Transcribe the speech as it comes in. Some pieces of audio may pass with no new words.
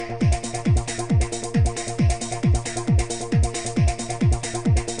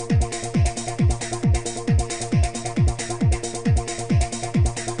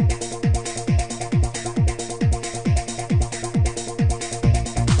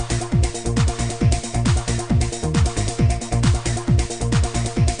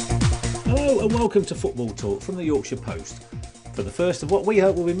welcome to Football Talk from the Yorkshire Post for the first of what we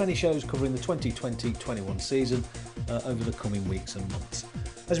hope will be many shows covering the 2020-21 season over the coming weeks and months.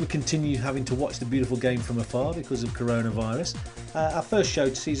 As we continue having to watch the beautiful game from afar because of coronavirus, our first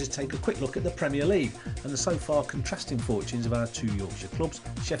show sees us take a quick look at the Premier League and the so far contrasting fortunes of our two Yorkshire clubs,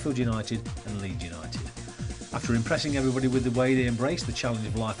 Sheffield United and Leeds United. After impressing everybody with the way they embraced the challenge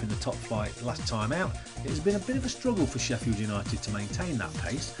of life in the top flight last time out, it has been a bit of a struggle for Sheffield United to maintain that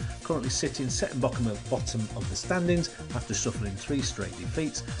pace, currently sitting second bottom of the standings after suffering 3 straight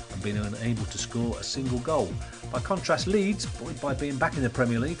defeats and being unable to score a single goal. By contrast, Leeds, buoyed by being back in the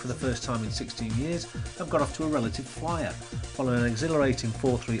Premier League for the first time in 16 years, have got off to a relative flyer. Following an exhilarating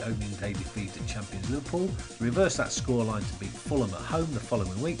 4-3 opening day defeat at champions Liverpool, they reversed that scoreline to beat Fulham at home the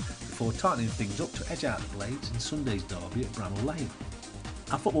following week before tightening things up to edge out the Blades in Sunday's derby at Bramall Lane.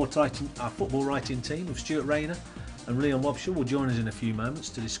 Our football writing team of Stuart, Rayner and Wobschall will join us in a few moments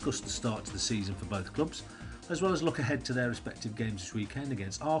to discuss the start to the season for both clubs, as well as look ahead to their respective games this weekend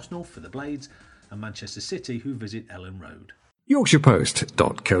against Arsenal for the Blades and Manchester City, who visit Ellen Road.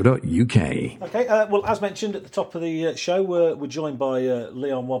 YorkshirePost.co.uk. Okay, well, as mentioned at the top of the show, we're joined by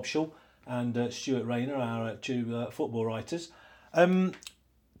Wobschall and Stuart Rayner, our two football writers.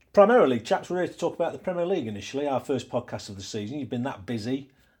 Primarily, chaps, we're here to talk about the Premier League initially, our first podcast of the season. You've been that busy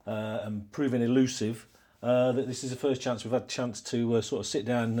and proving elusive that this is the first chance we've had a chance to sort of sit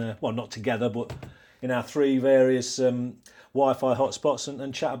down, well, not together, but in our 3 various Wi-Fi hotspots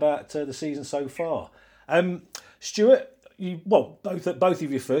and chat about the season so far. Stuart, both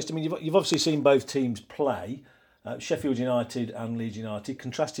of you first. I mean, you've obviously seen both teams play, Sheffield United and Leeds United,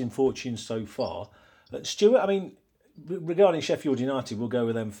 contrasting fortunes so far. Stuart, I mean, regarding Sheffield United, we'll go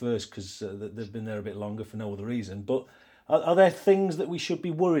with them first because they've been there a bit longer for no other reason. But are there things that we should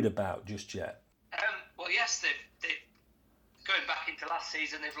be worried about just yet? Well, yes, they've going back into last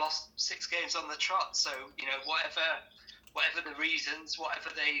season, they've lost 6 games on the trot. So whatever the reasons, whatever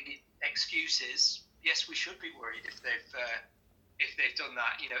the excuses, yes, we should be worried if they've done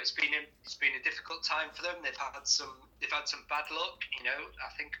that. You know, it's been a difficult time for them. They've had some bad luck. You know, I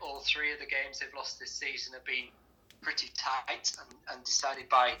think all 3 of the games they've lost this season have been pretty tight and decided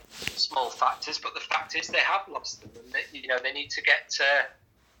by small factors, but the fact is they have lost them, and they need to get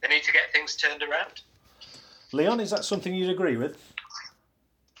things turned around. Leon, is that something you'd agree with?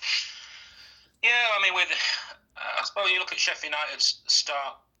 Yeah, I mean, I suppose you look at Sheffield United's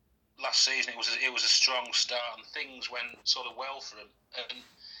start last season. It was a strong start, and things went sort of well for them. And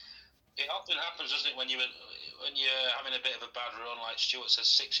it often happens, doesn't it, when you're having a bit of a bad run, like Stuart says,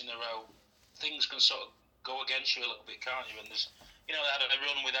 6 in a row, things can sort of go against you a little bit, can't you? And there's, they had a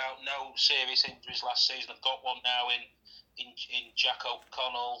run without no serious injuries last season. They've got one now in Jack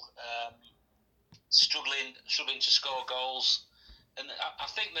O'Connell, struggling to score goals. And I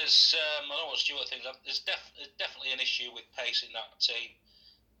think there's, I don't know what Stuart thinks. There's definitely an issue with pace in that team.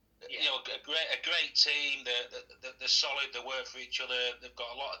 Yeah. A great team. They're solid. They work for each other. They've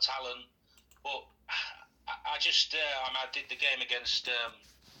got a lot of talent. But I did the game against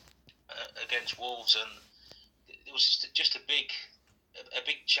Wolves, and it was just a big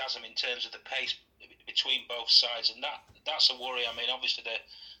chasm in terms of the pace between both sides, and that's a worry. I mean, obviously they're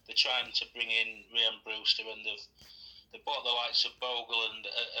trying to bring in Ryan Brewster, and they've bought the likes of Bogle and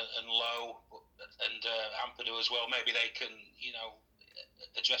Lowe and Ampadu as well. Maybe they can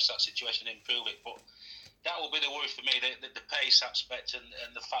address that situation and improve it, but that will be the worry for me, the pace aspect and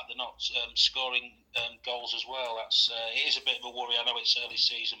the fact they're not scoring goals as well. It is a bit of a worry. I know it's early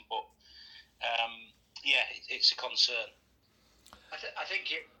season, but it's a concern. I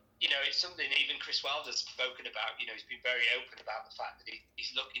think it's something even Chris Wilder's spoken about. He's been very open about the fact that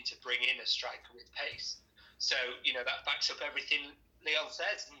he's looking to bring in a striker with pace. So that backs up everything Leon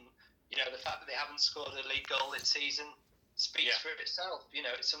says, and the fact that they haven't scored a league goal this season speaks for itself.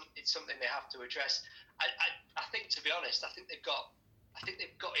 It's something they have to address. I think, to be honest, I think they've got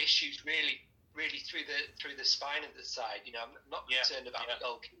issues really through the spine of the side. I'm not concerned about the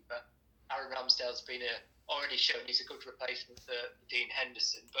goalkeeper. Aaron Ramsdale's been already shown he's a good replacement for Dean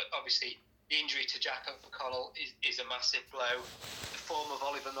Henderson, but obviously the injury to Jack O'Connell is a massive blow. The form of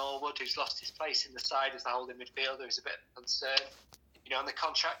Oliver Norwood, who's lost his place in the side as the holding midfielder, is a bit of a concern. And the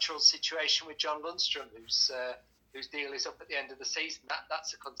contractual situation with John Lundstrom, whose deal is up at the end of the season,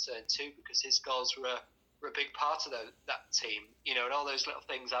 that's a concern too, because his goals were a big part of that team. And all those little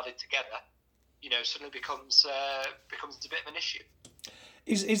things added together, suddenly becomes a bit of an issue.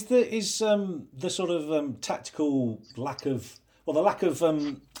 Is the sort of tactical lack of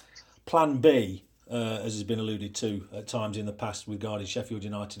plan B, as has been alluded to at times in the past regarding Sheffield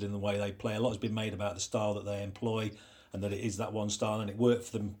United and the way they play? A lot has been made about the style that they employ and that it is that one style, and it worked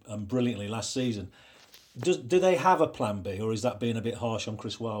for them brilliantly last season. Do they have a plan B, or is that being a bit harsh on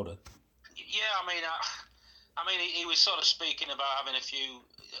Chris Wilder? Yeah, I mean, he was sort of speaking about having a few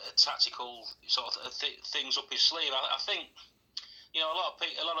tactical sort of things up his sleeve. I think, you know, a lot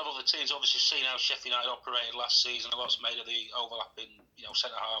of other teams obviously seen how Sheffield United operated last season. A lot's made of the overlapping, you know,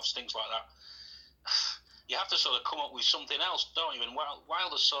 centre halves, things like that. You have to sort of come up with something else, don't you? And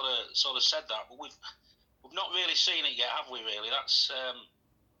Wilder sort of said that, but we've not really seen it yet, have we? Really,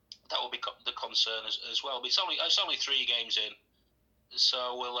 that will be the concern as well. But it's only 3 games in,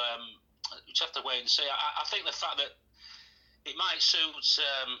 so we'll just have to wait and see. I think the fact that it might suit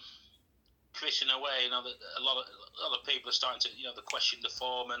Chris in a way, you know, that a lot of people are starting to, you know, question the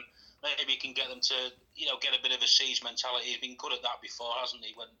form, and maybe he can get them to, you know, get a bit of a siege mentality. He's been good at that before, hasn't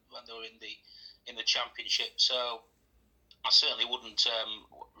he? When they were in the Championship, so I certainly wouldn't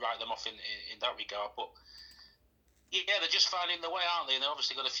write them off in that regard. But yeah, they're just finding the way, aren't they? And they've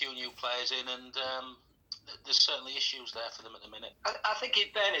obviously got a few new players in, and there's certainly issues there for them at the minute. I think,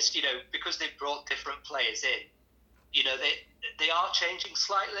 in fairness, you know, because they've brought different players in, you know, they are changing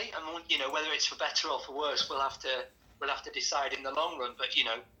slightly, and you know, whether it's for better or for worse, we'll have to decide in the long run. But you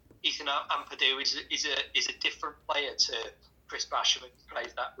know, Ethan Ampadu is a different player to Chris Basham, who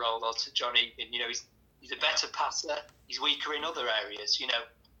plays that role, or to John Egan. You know, he's a better passer. He's weaker in other areas. You know,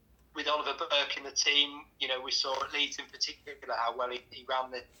 with Oliver Burke in the team, you know, we saw at Leeds in particular how well he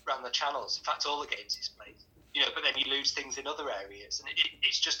ran the channels. In fact, all the games he's played. You know, but then you lose things in other areas, and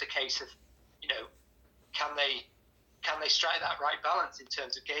it's just a case of, you know, can they strike that right balance in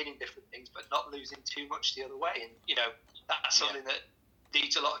terms of gaining different things, but not losing too much the other way? And you know, that's something that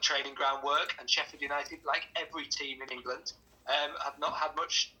needs a lot of training ground work. And Sheffield United, like every team in England, have not had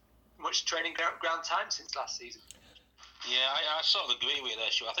much training ground time since last season. Yeah, I sort of agree with you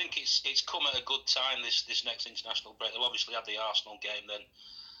there, Stuart. I think it's come at a good time, this next international break. They'll obviously have the Arsenal game, then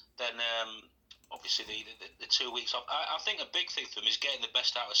obviously the 2 weeks off. I think a big thing for them is getting the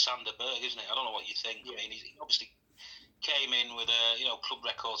best out of Sander Berg, isn't it? I don't know what you think. Yeah. I mean, he obviously came in with a, you know, club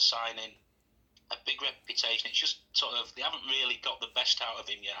record signing, a big reputation. It's just sort of, they haven't really got the best out of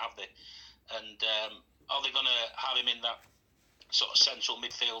him yet, have they? And are they going to have him in that sort of central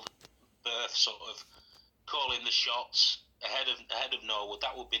midfield berth, sort of calling the shots ahead of Norwood?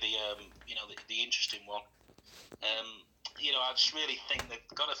 That would be the interesting one. You know, I just really think they've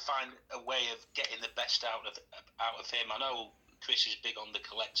got to find a way of getting the best out of him. I know Chris is big on the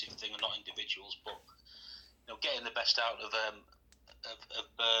collective thing and not individuals, but you know, getting the best out of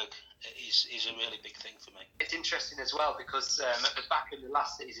Berg is a really big thing for me. It's interesting as well because at the back of the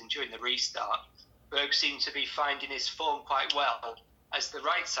last season, during the restart, Berg seemed to be finding his form quite well as the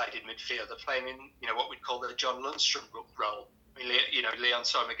right-sided midfielder, playing in, you know, what we'd call the John Lundstrom role. I mean, you know, Leon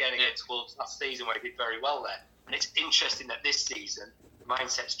saw him again against Wolves last season, where he did very well there. And it's interesting that this season the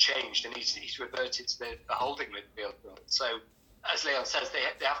mindset's changed and he's reverted to the holding midfield role. So, as Leon says, they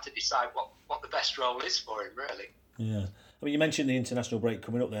have to decide what the best role is for him, really. Yeah. I mean, you mentioned the international break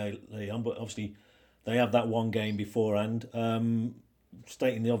coming up there, Leon, but obviously they have that one game beforehand,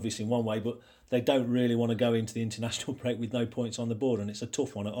 stating the obvious in one way, but they don't really want to go into the international break with no points on the board, and it's a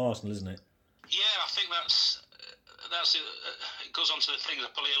tough one at Arsenal, isn't it? Yeah, I think that's it. It goes on to the things I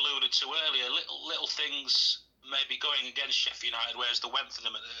probably alluded to earlier. Little things maybe going against Sheffield United, whereas they went for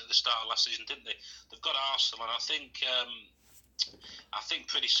them at the start of last season, didn't they? They've got Arsenal, and I think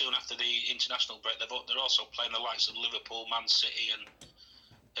pretty soon after the international break, they're also playing the likes of Liverpool, Man City, and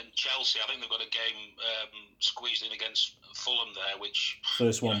Chelsea. I think they've got a game squeezed in against Fulham there, which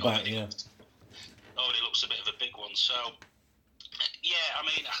first one back, already looks a bit of a big one. So, yeah, I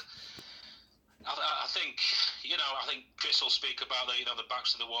mean, I think Chris will speak about the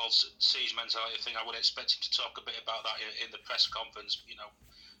backs to the walls siege mentality thing. I would expect him to talk a bit about that in the press conference. You know,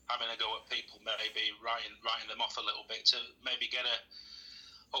 having a go at people, maybe writing them off a little bit to maybe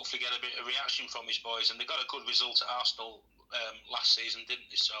hopefully get a bit of reaction from his boys. And they got a good result at Arsenal last season,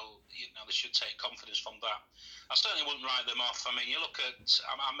 didn't they? So, you know, they should take confidence from that. I certainly wouldn't write them off. I mean, you look at,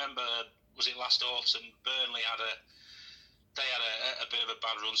 I remember, was it last autumn, Burnley had a bit of a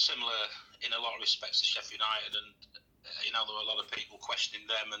bad run, similar in a lot of respects to Sheffield United, and you know, there were a lot of people questioning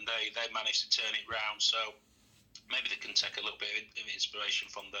them, and they managed to turn it round. So maybe they can take a little bit of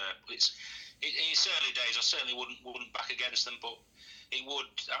inspiration from there. But it's early days. I certainly wouldn't back against them, but it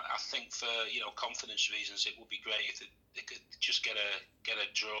would, I think, for, you know, confidence reasons, it would be great if they could just get a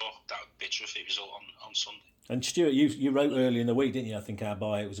draw. That would be a terrific result on Sunday. And Stuart, you wrote earlier in the week, didn't you? I think our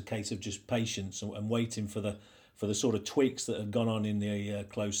bio, it was a case of just patience and waiting for the sort of tweaks that had gone on in the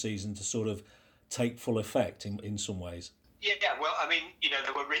close season to sort of take full effect in some ways. Yeah, well, I mean, you know,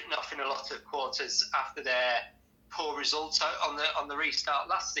 they were written off in a lot of quarters after their poor results on the restart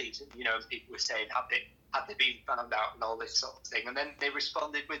last season. You know, people were saying had they been found out and all this sort of thing, and then they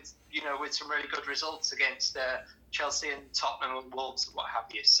responded with some really good results against Chelsea and Tottenham and Wolves and what have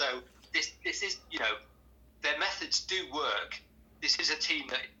you. So this is, you know, their methods do work. This is a team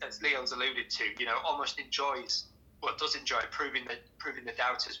that, as Leon's alluded to, you know, almost does enjoy proving the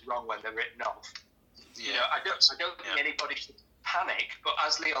doubters wrong when they're written off. Yeah. You know, I don't think anybody should panic, but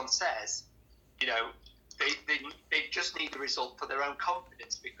as Leon says, you know, they just need the result for their own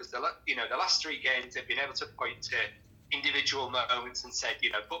confidence, because the last 3 games they've been able to point to individual moments and said, you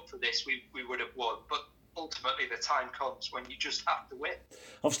know, but for this we would have won. But ultimately the time comes when you just have to win.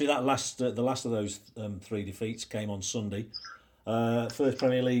 Obviously the last of those 3 defeats came on Sunday. First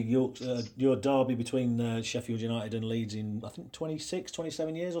Premier League your derby between Sheffield United and Leeds in, I think,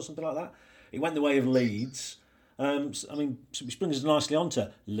 27 years or something like that. It went the way of Leeds. Which brings us nicely on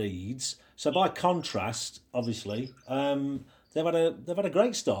to Leeds. So by contrast, obviously, they've had a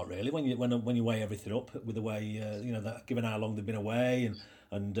great start, really, when you weigh everything up with the way given how long they've been away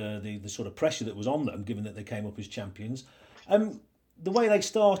and the sort of pressure that was on them, given that they came up as champions. The way they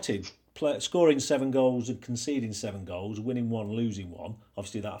started, scoring 7 goals and conceding 7 goals, winning 1, losing 1.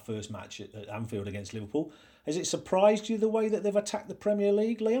 Obviously, that first match at Anfield against Liverpool. Has it surprised you the way that they've attacked the Premier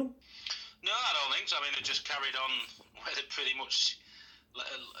League, Leon? No, I don't think so. I mean, they just carried on where they pretty much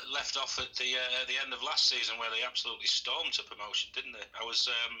left off at the end of last season, where they absolutely stormed to promotion, didn't they? I was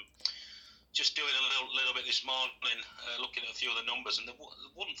just doing a little bit this morning, looking at a few of the numbers, and they've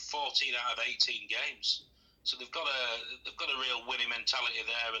won 14 out of 18 games. So they've got a real winning mentality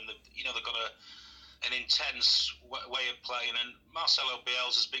there, and they've got an intense way of playing. And Marcelo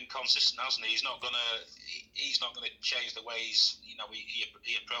Bielsa has been consistent, hasn't he? He's not gonna change the way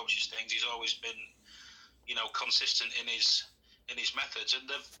he approaches things. He's always been, consistent in his methods, and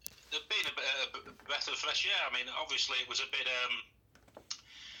they've been a breath of fresh air. I mean, obviously it was a bit.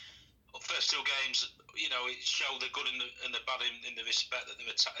 First 2 games, it showed the good and the bad in the respect that their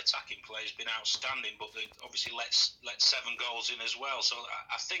attacking play has been outstanding, but they obviously let 7 goals in as well. So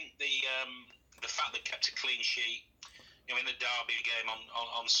I think the fact they kept a clean sheet, in the derby game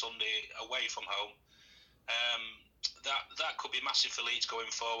on Sunday away from home, that could be massive for Leeds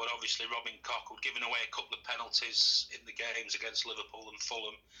going forward. Obviously, Robin Koch had given away a couple of penalties in the games against Liverpool and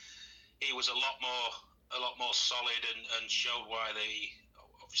Fulham. He was a lot more solid and showed why they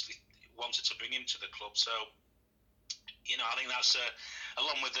obviously wanted to bring him to the club. So, I think that's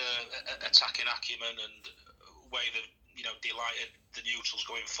along with the attacking acumen and way they've delighted the neutrals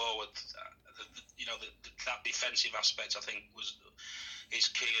going forward. That defensive aspect, I think, is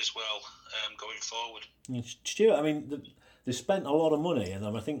key as well going forward. Stuart, I mean, they spent a lot of money, and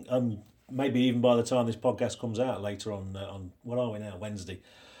I think maybe even by the time this podcast comes out later on what are we now, Wednesday,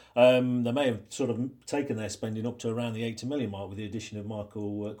 they may have sort of taken their spending up to around the 80 million mark with the addition of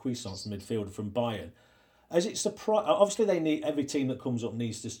Michael Cuisance, the midfielder from Bayern. As it's obviously every team that comes up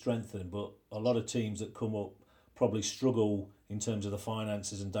needs to strengthen, but a lot of teams that come up probably struggle in terms of the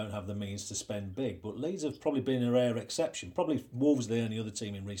finances and don't have the means to spend big. But Leeds have probably been a rare exception. Probably Wolves are the only other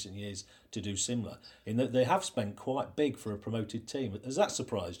team in recent years to do similar, in that they have spent quite big for a promoted team. Has that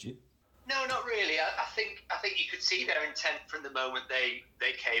surprised you? No, not really. I think you could see their intent from the moment they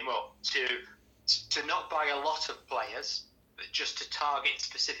came up to not buy a lot of players, but just to target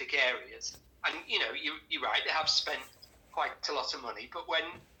specific areas. And you're right, they have spent quite a lot of money. But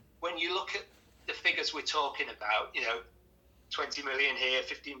when you look at the figures we're talking about, 20 million here,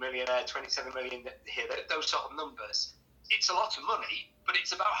 15 million there, 27 million here, those sort of numbers, it's a lot of money, but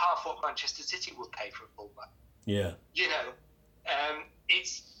it's about half what Manchester City would pay for a fullback. Yeah.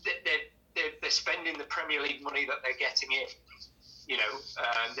 It's they're spending the Premier League money that they're getting in.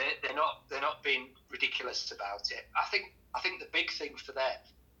 They're not being ridiculous about it. I think the big thing for them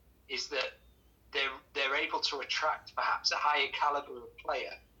is that they're able to attract perhaps a higher calibre of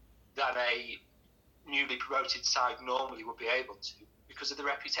player than a newly promoted side normally would be able to, because of the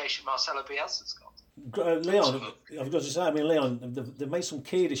reputation Marcelo Bielsa's got. Leon, I've got to say, Leon, they've made some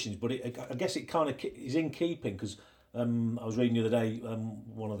key additions, but I guess it kind of is in keeping, because I was reading the other day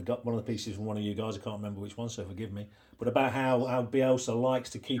one of the pieces from one of you guys, I can't remember which one, so forgive me, but about how Bielsa likes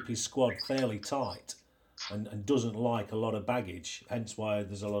to keep his squad fairly tight and doesn't like a lot of baggage, hence why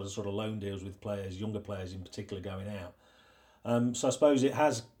there's a lot of sort of loan deals with players, younger players in particular, going out. So I suppose it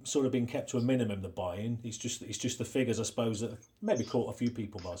has sort of been kept to a minimum, the buy-in. It's just the figures, I suppose, that maybe caught a few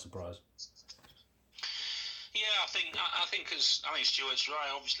people by surprise. Yeah, I think Stuart's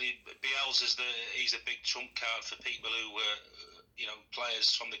right. Obviously, Bielsa's he's a big trump card for people who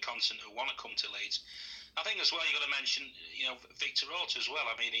players from the continent who want to come to Leeds. I think as well you've got to mention, Victor Orta as well.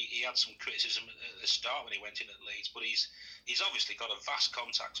 I mean, he had some criticism at the start when he went in at Leeds, but he's obviously got a vast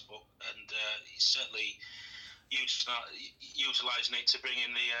contacts book, and he's certainly utilising it to bring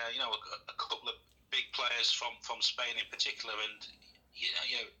in a couple of big players from Spain in particular. And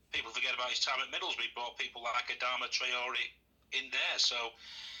people forget about his time at Middlesbrough. He brought people like Adama Traore in there, so.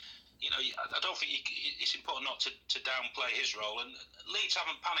 I don't think it's important not to downplay his role. And Leeds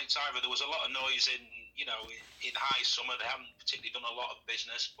haven't panicked either. There was a lot of noise in high summer. They haven't particularly done a lot of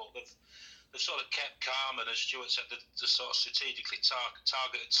business, but they've sort of kept calm. And as Stuart said, they sort of strategically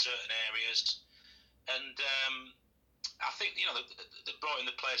targeted certain areas. And I think they brought in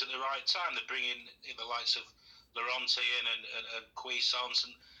the players at the right time. They bring in the likes of Laurenti and Cuisance,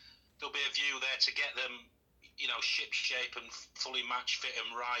 and there'll be a view there to get them. Ship shape and fully match fit and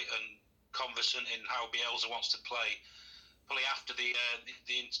right and conversant in how Bielsa wants to play. Probably after the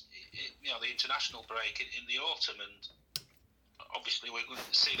international break in the autumn, and obviously we're going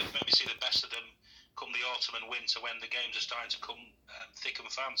to see the best of them come the autumn and winter when the games are starting to come thick and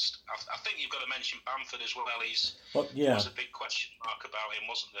fast. I think you've got to mention Bamford as well. There was a big question mark about him,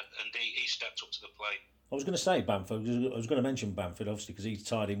 wasn't there? And he stepped up to the plate. I was going to say Bamford. I was going to mention Bamford, obviously, because he's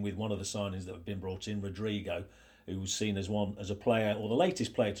tied in with one of the signings that have been brought in, Rodrigo, who was seen as a player, or the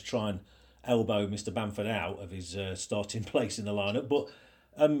latest player to try and elbow Mr. Bamford out of his starting place in the lineup. But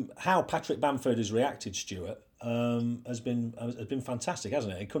how Patrick Bamford has reacted, Stuart, has been fantastic,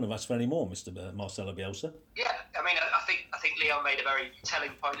 hasn't it? He couldn't have asked for any more, Mr. Marcelo Bielsa. Yeah, I mean, I think Leon made a very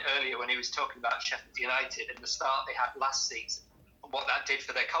telling point earlier when he was talking about Sheffield United and the start they had last season and what that did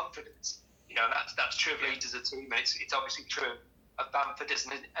for their confidence. That's true of Leeds as a team, and it's obviously true of Bamford as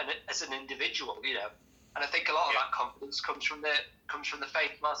an individual. And I think a lot of that confidence comes from the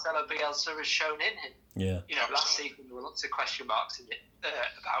faith Marcelo Bielsa has shown in him. Yeah. Last season there were lots of question marks in it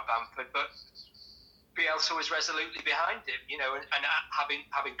about Bamford, but Bielsa was resolutely behind him. And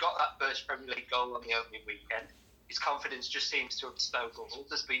having got that first Premier League goal on the opening weekend, his confidence just seems to have snowballed.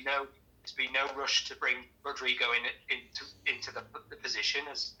 There's been no rush to bring Rodrigo into the position,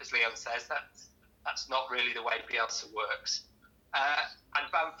 as Leon says. That's not really the way Bielsa works.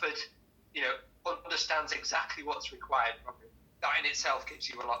 And Bamford, understands exactly what's required from him. That in itself gives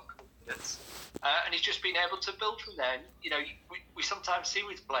you a lot of confidence. And he's just been able to build from there. And, we sometimes see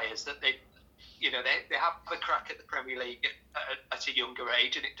with players that they have a crack at the Premier League at a younger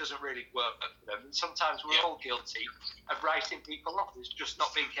age, and it doesn't really work for them. And sometimes we're all guilty of writing people off as just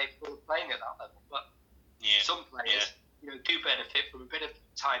not being capable of playing at that level. But some players, do benefit from a bit of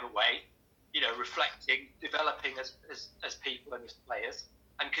time away, reflecting, developing as people and as players,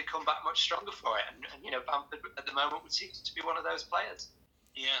 and could come back much stronger for it. And Bamford at the moment would seem to be one of those players.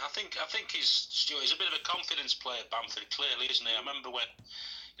 Yeah, I think Stuart, he's a bit of a confidence player, Bamford, clearly, isn't he? I remember when.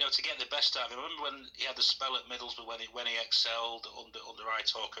 To get the best out of him. I remember when he had the spell at Middlesbrough when he excelled under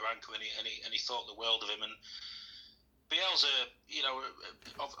Aitor Karanka and he thought the world of him. And Bielsa,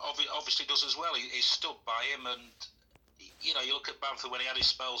 obviously does as well. He's stood by him, and you look at Bamford when he had his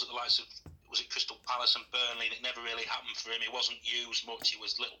spells at the likes of Crystal Palace and Burnley. It never really happened for him. He wasn't used much. He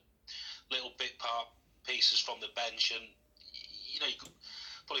was little bit part pieces from the bench, and you could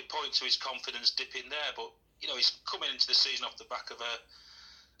probably point to his confidence dipping there. But he's coming into the season off the back of a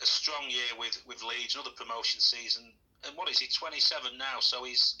strong year with Leeds, another promotion season, and what is he, 27 now? So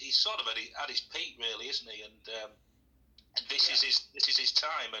he's sort of at his peak, really, isn't he? And this is his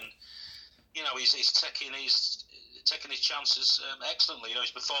time, and he's taking his chances excellently.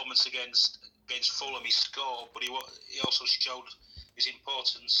 His performance against Fulham, he scored, but he also showed his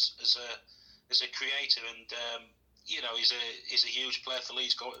importance as a creator, and he's a huge player for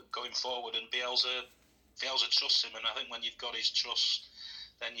Leeds going forward. And Bielsa trusts him, and I think when you've got his trust,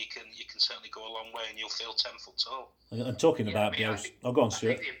 then you can certainly go a long way, and you'll feel 10 foot tall. And talking about Bielsa, go on,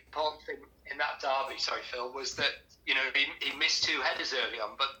 Stuart. I think the important thing in that derby, Phil, was that he missed two headers early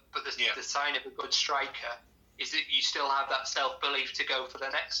on, but the sign of a good striker is that you still have that self belief to go for the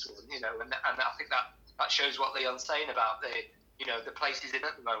next one. And I think that shows what Leon's saying about the place he's in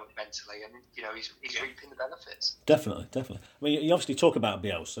at the moment mentally, and he's reaping the benefits. Definitely. I mean, you obviously talk about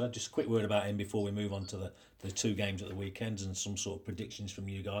Bielsa. Just a quick word about him before we move on to the two games at the weekends and some sort of predictions from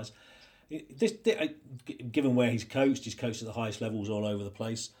you guys. Given where he's coached at the highest levels all over the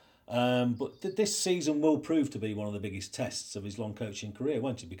place. But this season will prove to be one of the biggest tests of his long coaching career,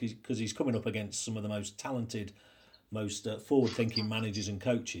 won't it? Because he's coming up against some of the most talented, most forward-thinking managers and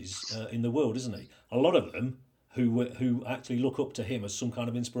coaches in the world, isn't he? A lot of them who actually look up to him as some kind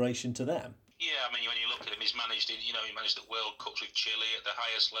of inspiration to them. Yeah, I mean, when you look at him, he managed the World Cups with Chile at the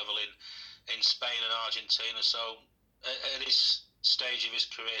highest level in Spain and Argentina. So at his stage of his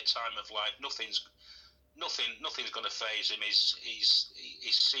career, time of life, nothing's nothing's going to faze him. He's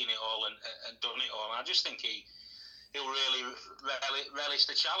seen it all and done it all. And I just think he'll really relish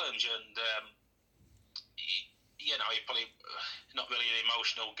the challenge. And he's probably not really an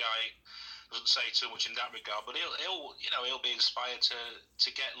emotional guy. Doesn't say too much in that regard, but he'll be inspired to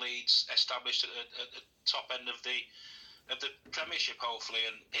get Leeds established at the top end of the Premiership, hopefully,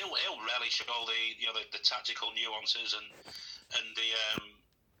 and he'll relish all the tactical nuances and the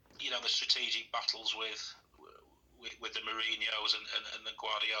strategic battles with the Mourinhos and the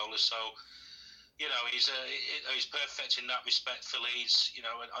Guardiolas. So he's perfect in that respect for Leeds.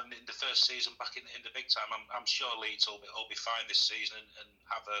 And in the first season back in the big time, I'm sure Leeds will be fine this season and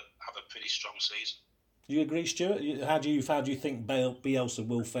have a pretty strong season. Do you agree, Stuart? How do you think Bielsa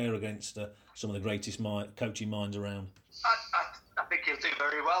will fare against some of the greatest coaching minds around? I think he'll do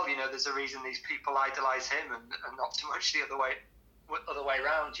very well. There's a reason these people idolise him and not so much the other way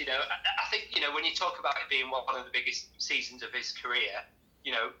around. I think when you talk about it being one of the biggest seasons of his career,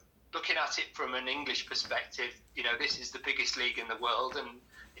 looking at it from an English perspective, this is the biggest league in the world, and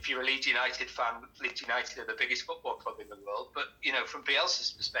if you're a Leeds United fan, Leeds United are the biggest football club in the world. But from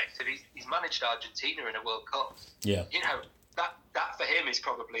Bielsa's perspective, he's managed Argentina in a World Cup. Yeah. That for him is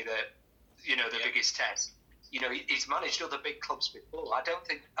probably the biggest test. He's managed other big clubs before. I don't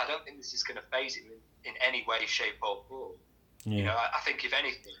think this is going to faze him in any way, shape, or form. Yeah. I think if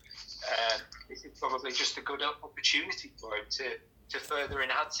anything, this is probably just a good opportunity for him to further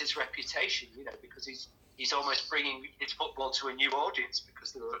enhance his reputation. Because he's almost bringing his football to a new audience,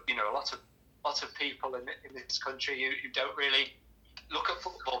 because there are a lot of people in this country who don't really look at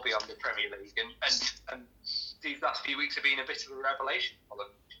football beyond the Premier League, and these last few weeks have been a bit of a revelation for them.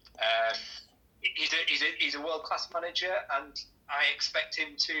 He's a world-class manager, and I expect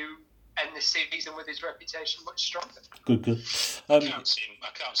him to end this season with his reputation much stronger. Good. I can't see him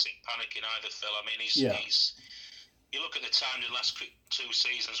panicking either, Phil. I mean, he's you look at the time in the last 2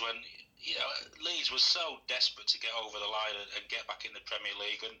 seasons when Leeds was so desperate to get over the line and get back in the Premier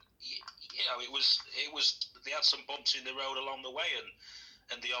League, and it was they had some bumps in the road along the way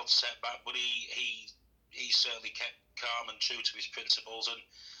and the odd setback, but he certainly kept calm and true to his principles, and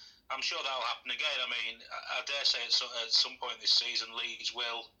I'm sure that'll happen again. I mean, I dare say at some point this season, Leeds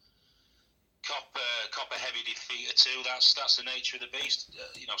will cop a heavy defeat or two. That's the nature of the beast.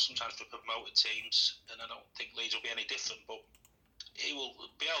 Sometimes for promoted teams, and I don't think Leeds will be any different. But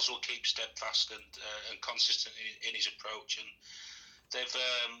Bielsa will keep steadfast and consistent in his approach, and they've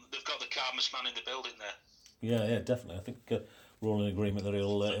got the calmest man in the building there. Yeah, definitely. I think we're all in agreement that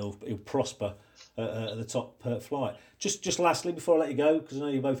he'll prosper at the top flight. Just lastly, before I let you go, because I know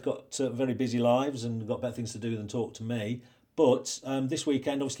you both got very busy lives and got better things to do than talk to me. But this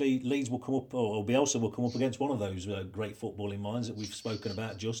weekend, obviously, Leeds will come up, or Bielsa will come up against one of those great footballing minds that we've spoken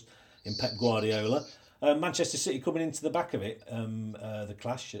about just in Pep Guardiola. Manchester City coming into the back of it, the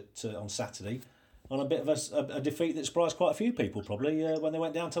clash on Saturday, on a bit of a defeat that surprised quite a few people probably when they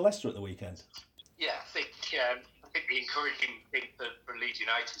went down to Leicester at the weekend. Yeah, I think the encouraging thing from Leeds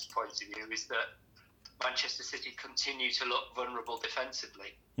United's point of view is that Manchester City continue to look vulnerable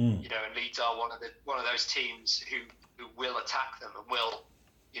defensively. And Leeds are one of those teams who will attack them and will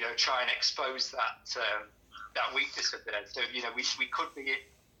try and expose that weakness of theirs. So we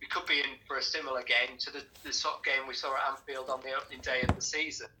could be in for a similar game to the sort of game we saw at Anfield on the opening day of the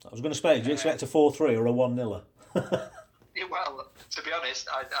season. I was going to say, do you expect a 4-3 or a 1-0? Yeah, well, to be honest,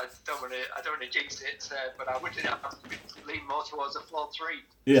 I don't want to jinx it, but I would lean more towards a 4-3.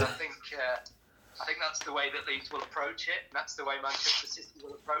 Yeah. I think that's the way that Leeds will approach it, and that's the way Manchester City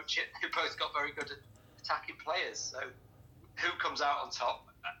will approach it. They've both got very good attacking players, so who comes out on top?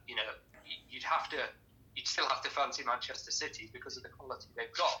 You'd still have to fancy Manchester City because of the quality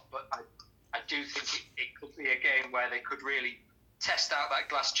they've got, but I do think it could be a game where they could really test out that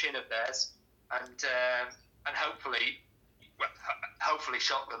glass chin of theirs and hopefully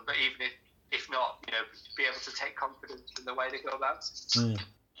shock them. But even if not, be able to take confidence in the way they go about it.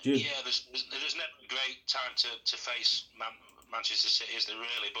 Yeah, there's never a great time to face Manchester City, is there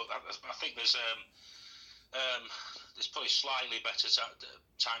really? But I think there's probably slightly better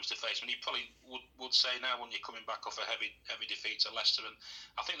times to face. I mean, you probably would say now when you're coming back off a heavy defeat to Leicester, and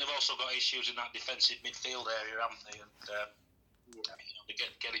I think they've also got issues in that defensive midfield area, haven't they? And they're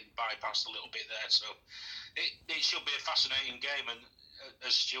getting bypassed a little bit there. So it should be a fascinating game. And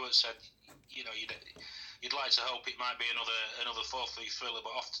as Stuart said, you'd like to hope it might be another 4-3 thriller,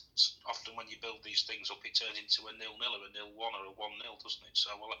 but often when you build these things up, it turns into a 0-0 or a 0-1 or a 1-0, doesn't it? So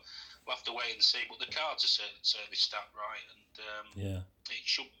we'll have to wait and see. But the cards are certainly stacked right, and it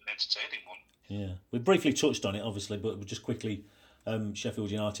should be an entertaining one. Yeah, we briefly touched on it, obviously, but we'll just quickly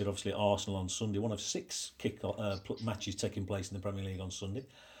Sheffield United, obviously Arsenal on Sunday. One of 6 matches taking place in the Premier League on Sunday.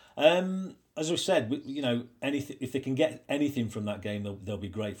 As we said, anything, if they can get anything from that game, they'll be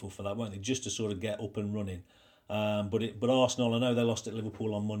grateful for that, won't they? Just to sort of get up and running. But Arsenal, I know they lost at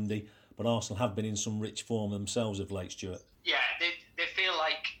Liverpool on Monday, but Arsenal have been in some rich form themselves of late, Stuart. Yeah, they feel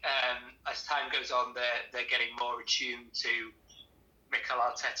like as time goes on, they're getting more attuned to Mikel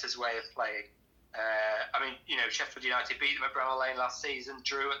Arteta's way of playing. Sheffield United beat them at Bramall Lane last season,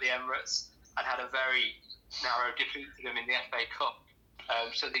 drew at the Emirates, and had a very narrow defeat to them in the FA Cup.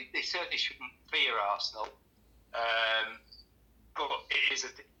 So they certainly shouldn't fear Arsenal. But it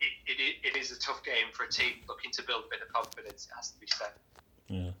is a tough game for a team looking to build a bit of confidence, it has to be said.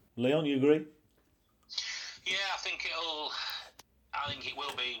 Yeah. Leon, you agree? Yeah, I think it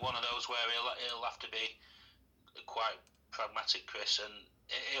will be one of those where he'll have to be quite pragmatic, Chris, and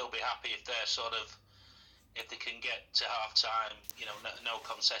he'll be happy if they can get to half time, no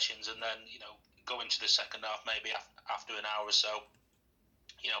concessions, and then go into the second half maybe after an hour or so,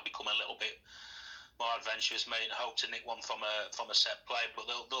 become a little bit more adventurous, maybe hope to nick one from a set play. But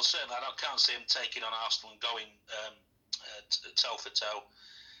they'll certainly, I can't see them taking on Arsenal and going toe for toe.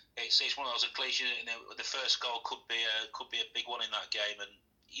 It's one of those cliches. The first goal could be a big one in that game, and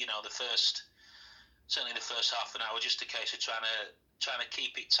certainly the first half an hour, just a case of trying to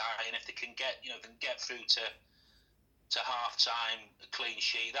keep it tight. And if they can get through to half time a clean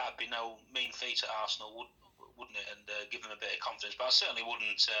sheet, that'd be no mean feat at Arsenal, wouldn't it? And give them a bit of confidence. But I certainly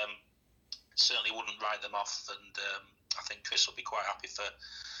wouldn't write them off. And I think Chris will be quite happy for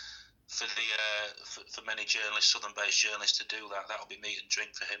many journalists, southern-based journalists, to do that. That'll be meat and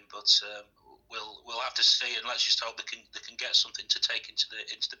drink for him. But we'll have to see, and let's just hope they can get something to take into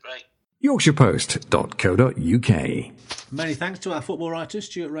the break. YorkshirePost.co.uk. Many thanks to our football writers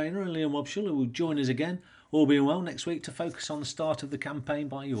Stuart Rayner and Liam Wobschall, who will join us again, all being well, next week to focus on the start of the campaign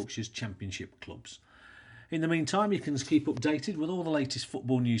by Yorkshire's Championship clubs. In the meantime, you can keep updated with all the latest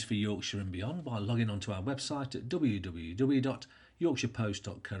football news for Yorkshire and beyond by logging onto our website at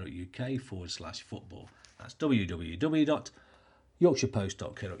www.yorkshirepost.co.uk/football. That's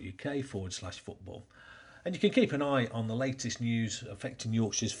www.yorkshirepost.co.uk/football. And you can keep an eye on the latest news affecting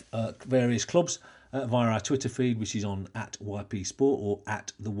Yorkshire's various clubs via our Twitter feed, which is on @YPSport or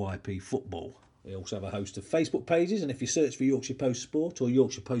 @TheYPFootball. We also have a host of Facebook pages, and if you search for Yorkshire Post Sport or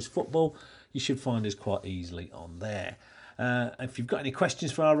Yorkshire Post Football, you should find us quite easily on there. If you've got any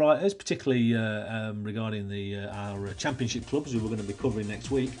questions for our writers, particularly regarding our Championship clubs, who we're going to be covering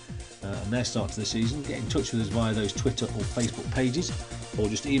next week, and their start to the season, get in touch with us via those Twitter or Facebook pages, or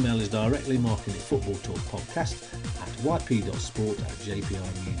just email us directly, marking it Football Talk Podcast at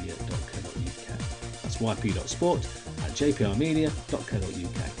yp.sport@jprmedia.co.uk. That's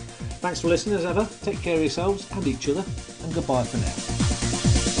yp.sport@jprmedia.co.uk. Thanks for listening as ever. Take care of yourselves and each other, and goodbye for now.